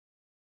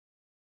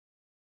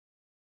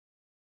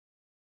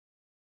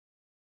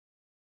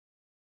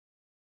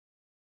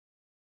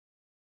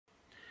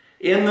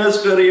In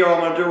this video, I'm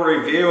going to do a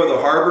review of the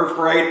Harbor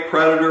Freight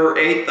Predator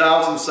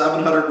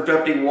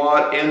 8750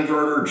 watt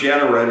inverter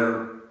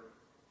generator.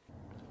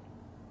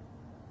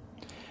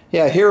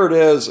 Yeah, here it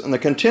is, and the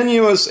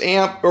continuous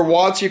amp or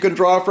watts you can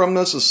draw from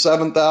this is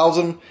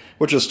 7,000,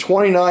 which is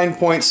 29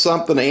 point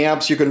something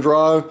amps you can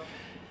draw.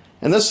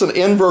 And this is an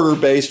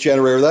inverter-based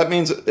generator. That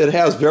means it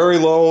has very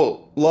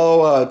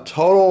low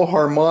total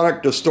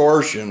harmonic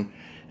distortion.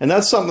 And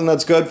that's something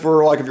that's good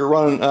for, like, if you're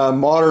running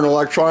modern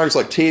electronics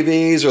like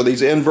TVs or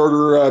these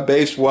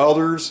inverter-based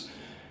welders.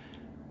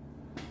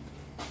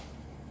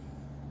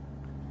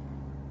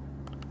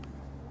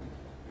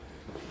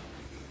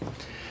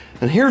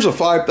 And here's a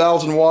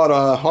 5,000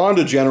 watt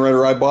Honda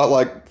generator I bought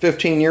like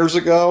 15 years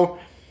ago.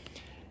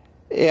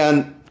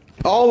 And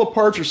all the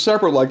parts are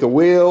separate, like the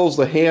wheels,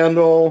 the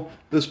handle,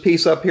 this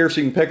piece up here so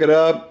you can pick it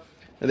up.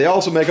 And they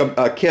also make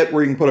a kit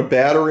where you can put a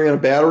battery and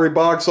a battery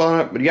box on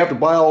it, but you have to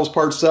buy all those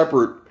parts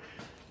separate.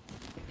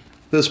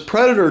 This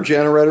Predator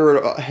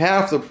generator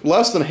at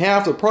less than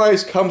half the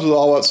price comes with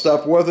all that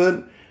stuff with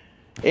it.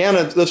 And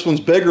this one's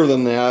bigger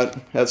than that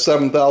at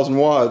 7,000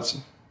 watts.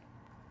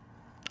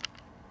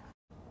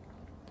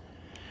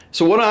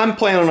 So what I'm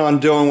planning on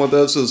doing with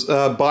this is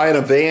buying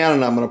a van,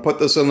 and I'm going to put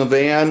this in the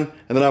van,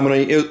 and then I'm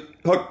going to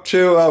hook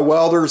two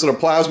welders and a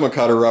plasma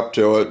cutter up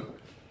to it.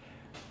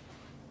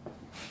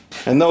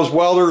 And those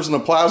welders and the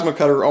plasma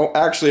cutter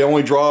actually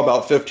only draw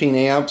about 15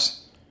 amps.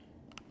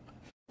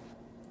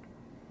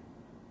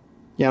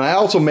 Yeah, and I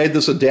also made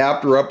this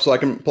adapter up so I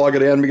can plug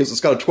it in because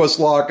it's got a twist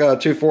lock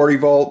 240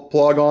 volt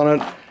plug on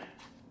it.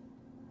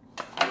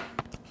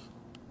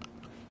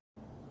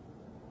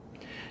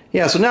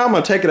 Yeah, so now I'm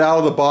going to take it out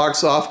of the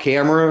box off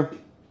camera.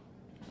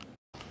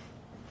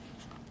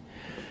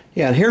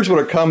 Yeah, and here's what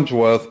it comes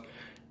with.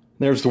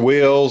 There's the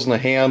wheels and the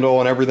handle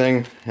and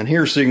everything. And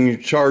here's so you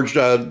can charge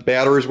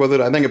batteries with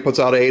it. I think it puts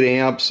out 8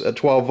 amps at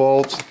 12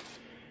 volts.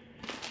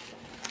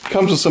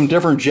 Comes with some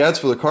different jets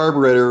for the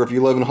carburetor if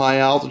you live in high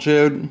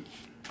altitude.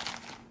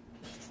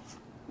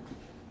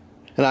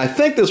 And I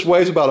think this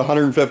weighs about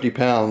 150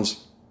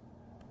 pounds.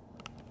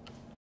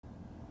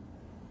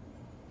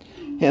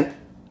 And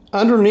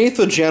underneath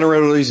the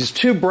generator, there's these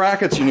two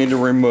brackets you need to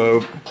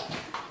remove.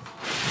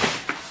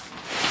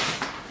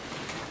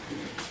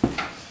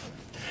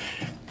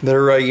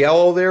 They're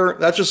yellow there.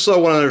 That's just so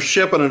when they're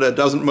shipping it, it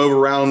doesn't move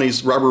around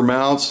these rubber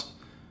mounts.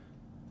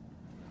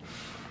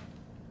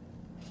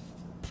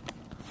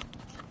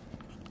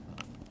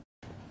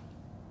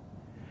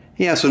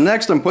 Yeah, so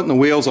next I'm putting the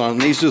wheels on.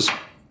 And these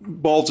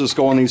bolts just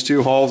go in these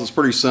two holes. It's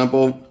pretty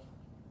simple.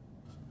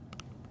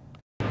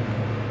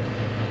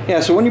 Yeah,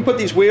 so when you put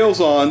these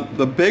wheels on,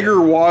 the bigger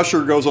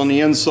washer goes on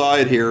the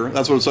inside here.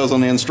 That's what it says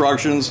on the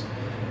instructions.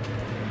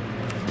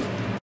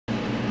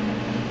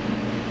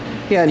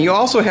 Yeah, and you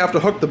also have to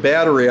hook the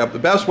battery up. The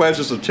best way is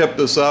just to tip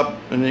this up,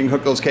 and then you can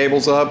hook those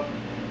cables up.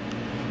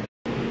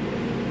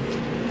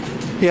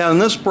 Yeah,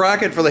 and this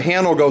bracket for the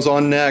handle goes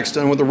on next,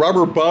 and with the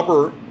rubber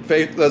bumper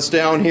that's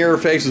down here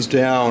faces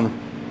down.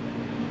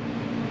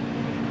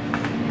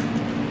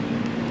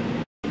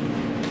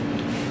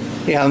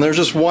 Yeah, and there's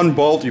just one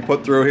bolt you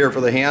put through here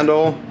for the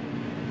handle,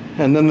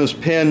 and then this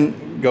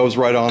pin goes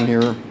right on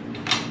here.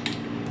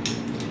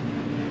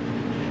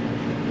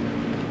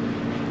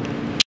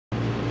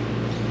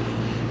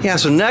 Yeah,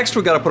 so next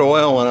we've got to put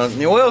oil in it.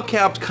 And the oil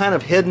cap's kind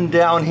of hidden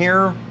down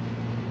here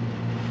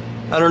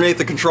underneath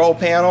the control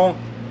panel,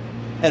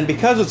 and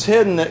because it's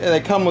hidden,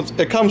 it comes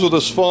with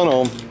this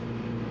funnel.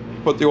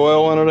 Put the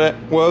oil in it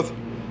with.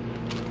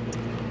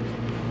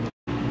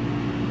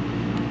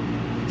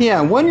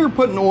 Yeah, when you're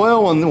putting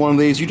oil in one of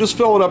these, you just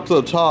fill it up to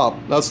the top.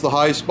 That's the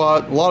high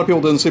spot. A lot of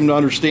people didn't seem to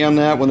understand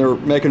that when they're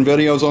making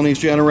videos on these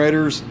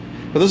generators.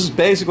 But this is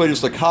basically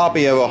just a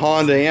copy of a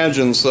Honda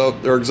engine, so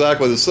they're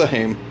exactly the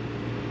same.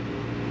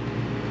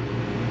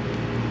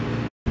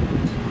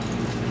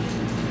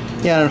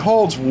 Yeah, and it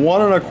holds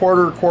 1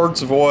 1/4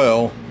 quarts of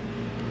oil.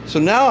 So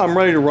now I'm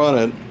ready to run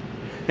it.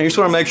 And you just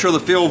want to make sure the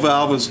fuel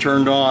valve is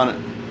turned on.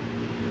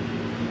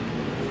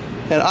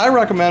 And I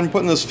recommend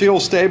putting this fuel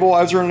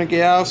stabilizer in the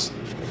gas.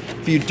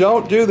 If you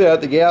don't do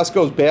that, the gas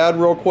goes bad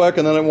real quick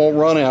and then it won't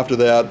run after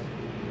that.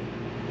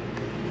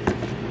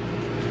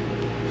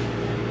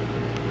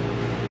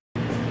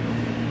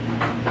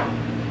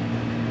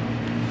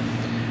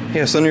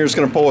 Yeah, so then you're just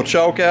going to pull a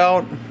choke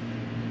out.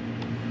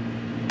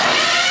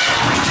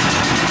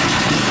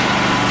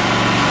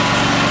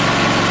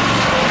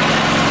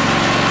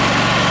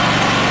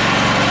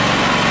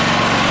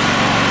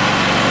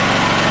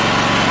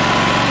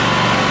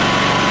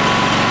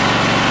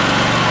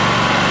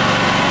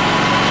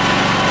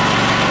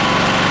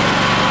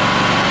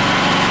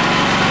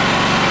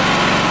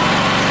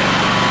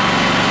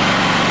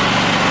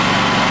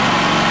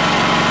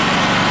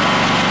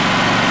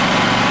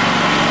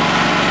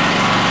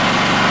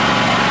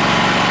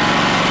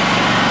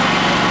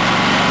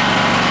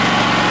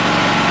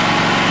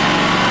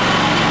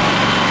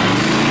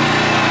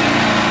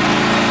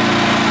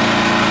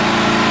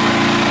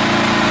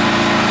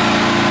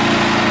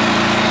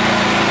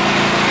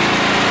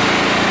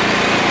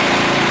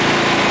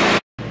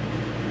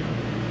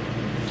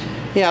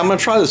 Yeah, I'm going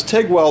to try this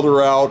TIG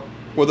welder out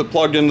with it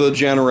plugged into the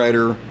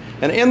generator.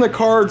 And in the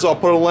cards, I'll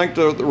put a link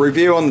to the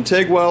review on the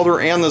TIG welder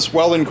and this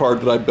welding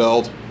card that I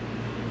built.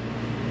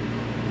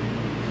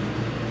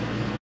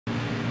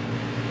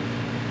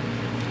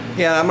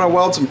 Yeah, I'm going to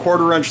weld some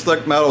 1/4 inch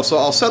thick metal, so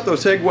I'll set the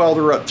TIG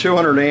welder at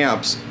 200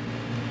 amps.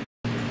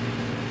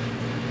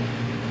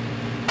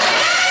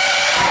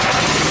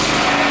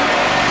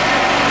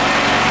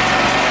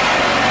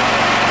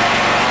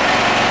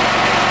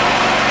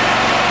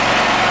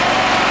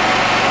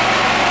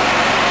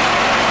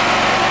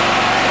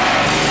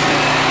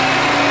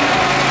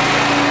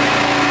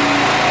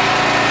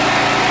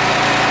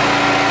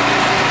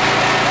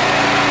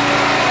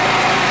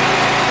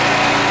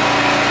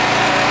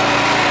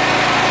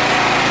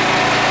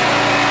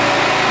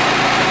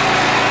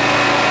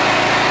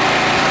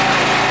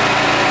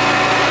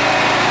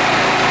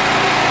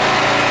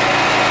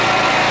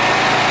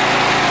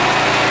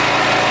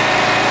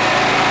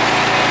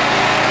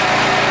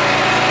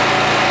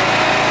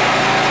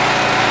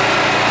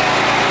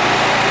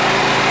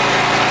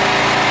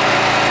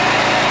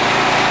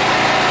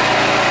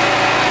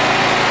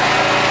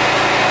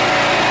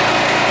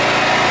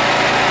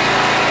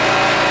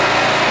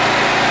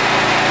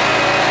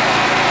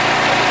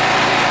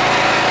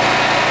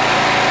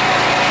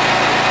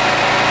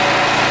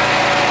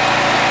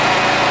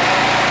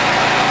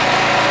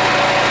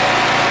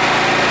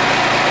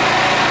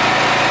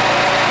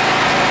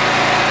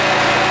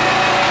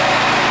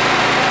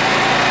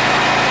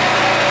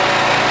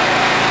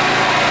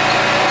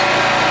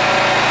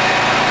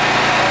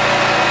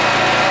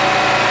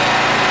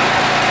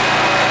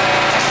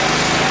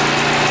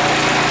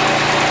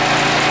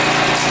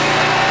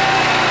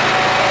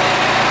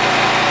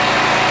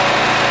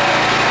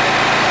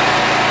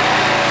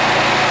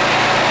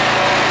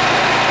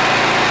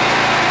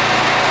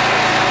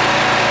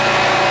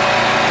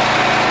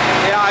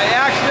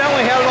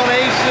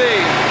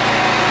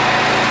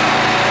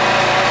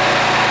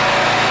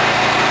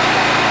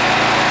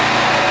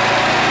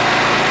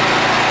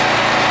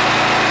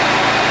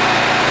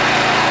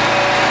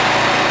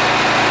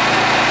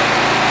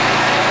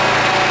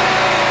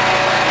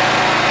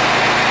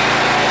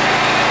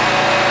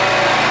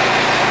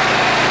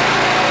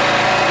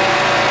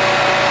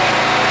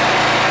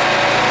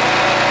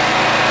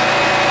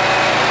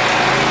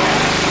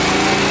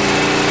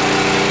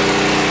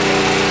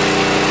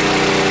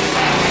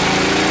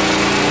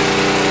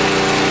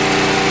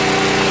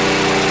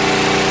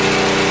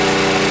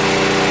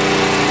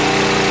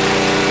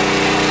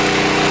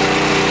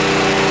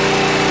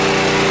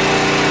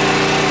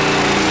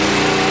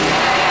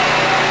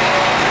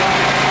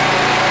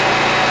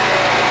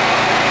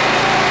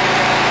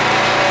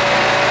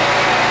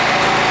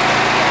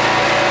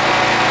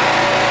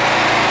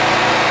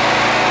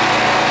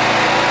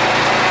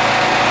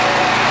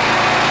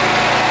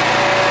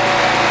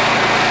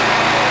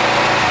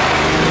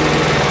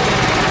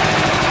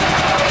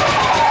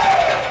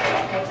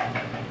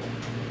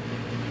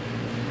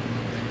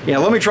 Yeah,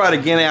 let me try it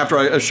again after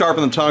I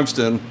sharpen the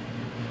tungsten.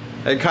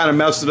 It kind of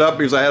messed it up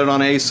because I had it on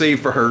AC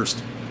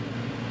first.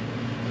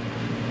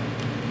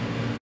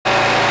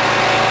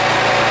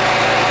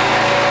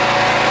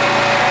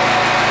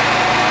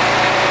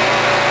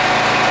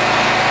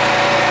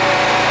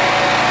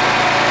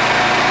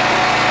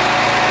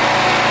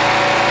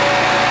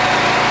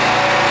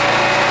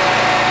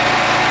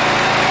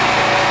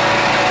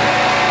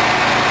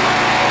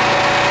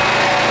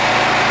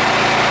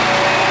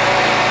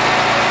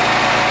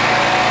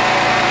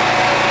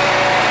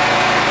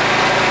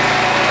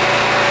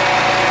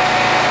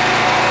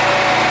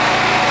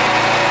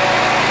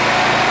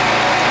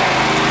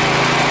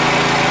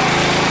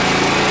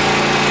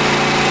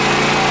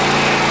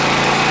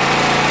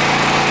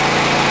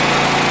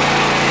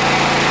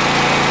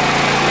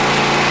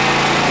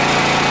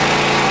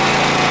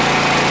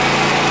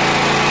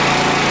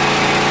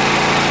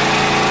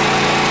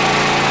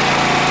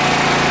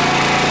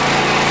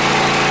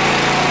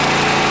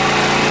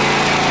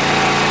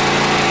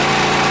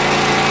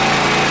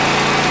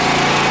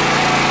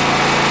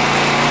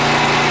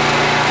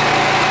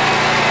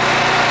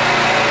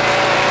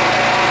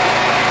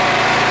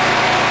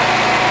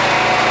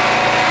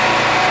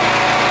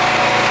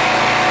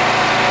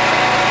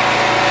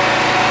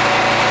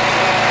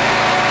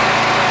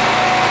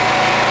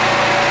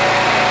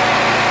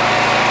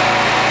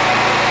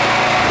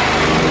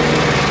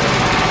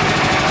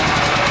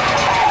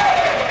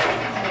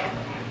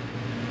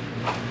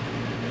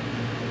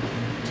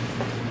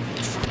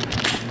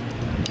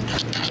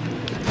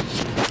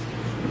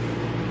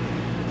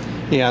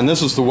 Yeah, and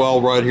this is the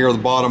weld right here, the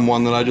bottom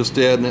one that I just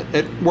did, and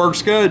it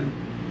works good.